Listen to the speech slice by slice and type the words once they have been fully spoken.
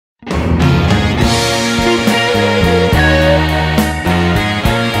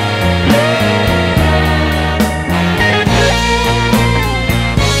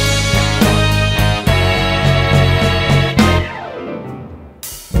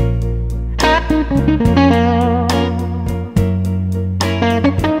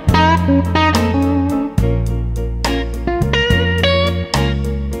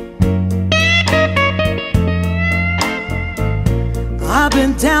I've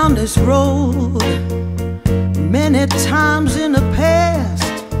been down this road many times in the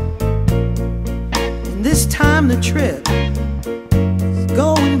past, and this time the trip is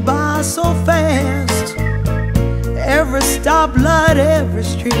going by so fast. Every stoplight, every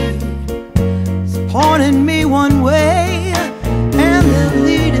street is pointing me one way, and they're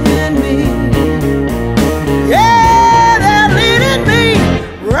leading me. Yeah, they're leading me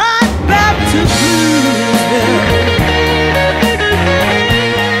right back to Bluesville.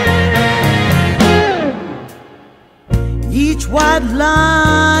 Each white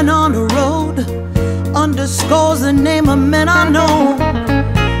line on the road underscores the name of men I know,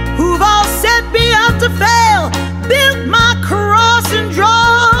 who've all set me up to fail, built my cross and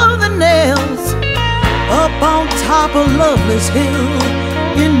drawn the nails. Up on top of Loveless Hill,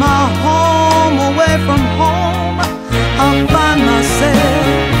 in my home, away from home, I find myself.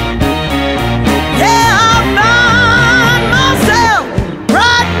 Yeah, I find myself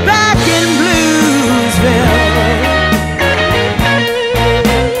right back in Bluesville.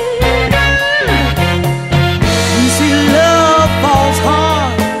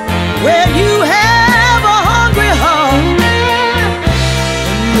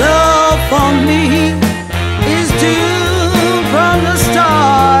 For me is doomed from the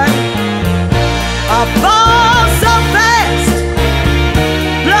start. I fall so fast,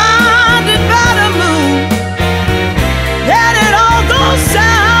 blinded by the moon, that it all goes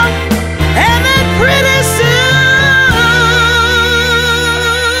south, and then pretty soon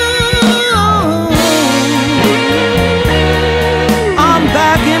I'm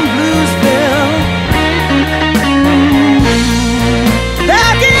back in Bluesville.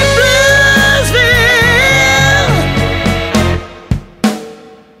 Back in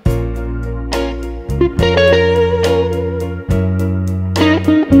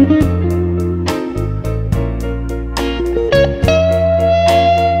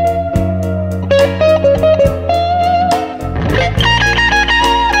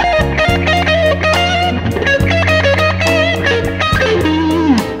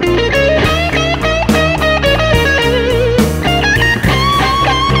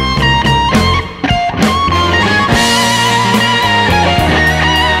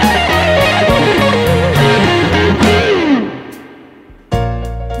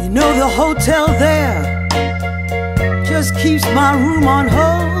the hotel there just keeps my room on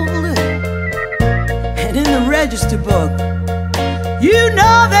hold, and in the register book, you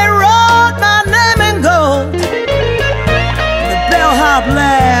know they wrote my name in gold. The bellhop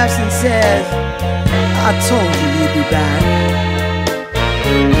laughs and says, I told you you'd be back.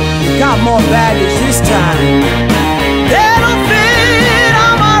 You got more baggage this time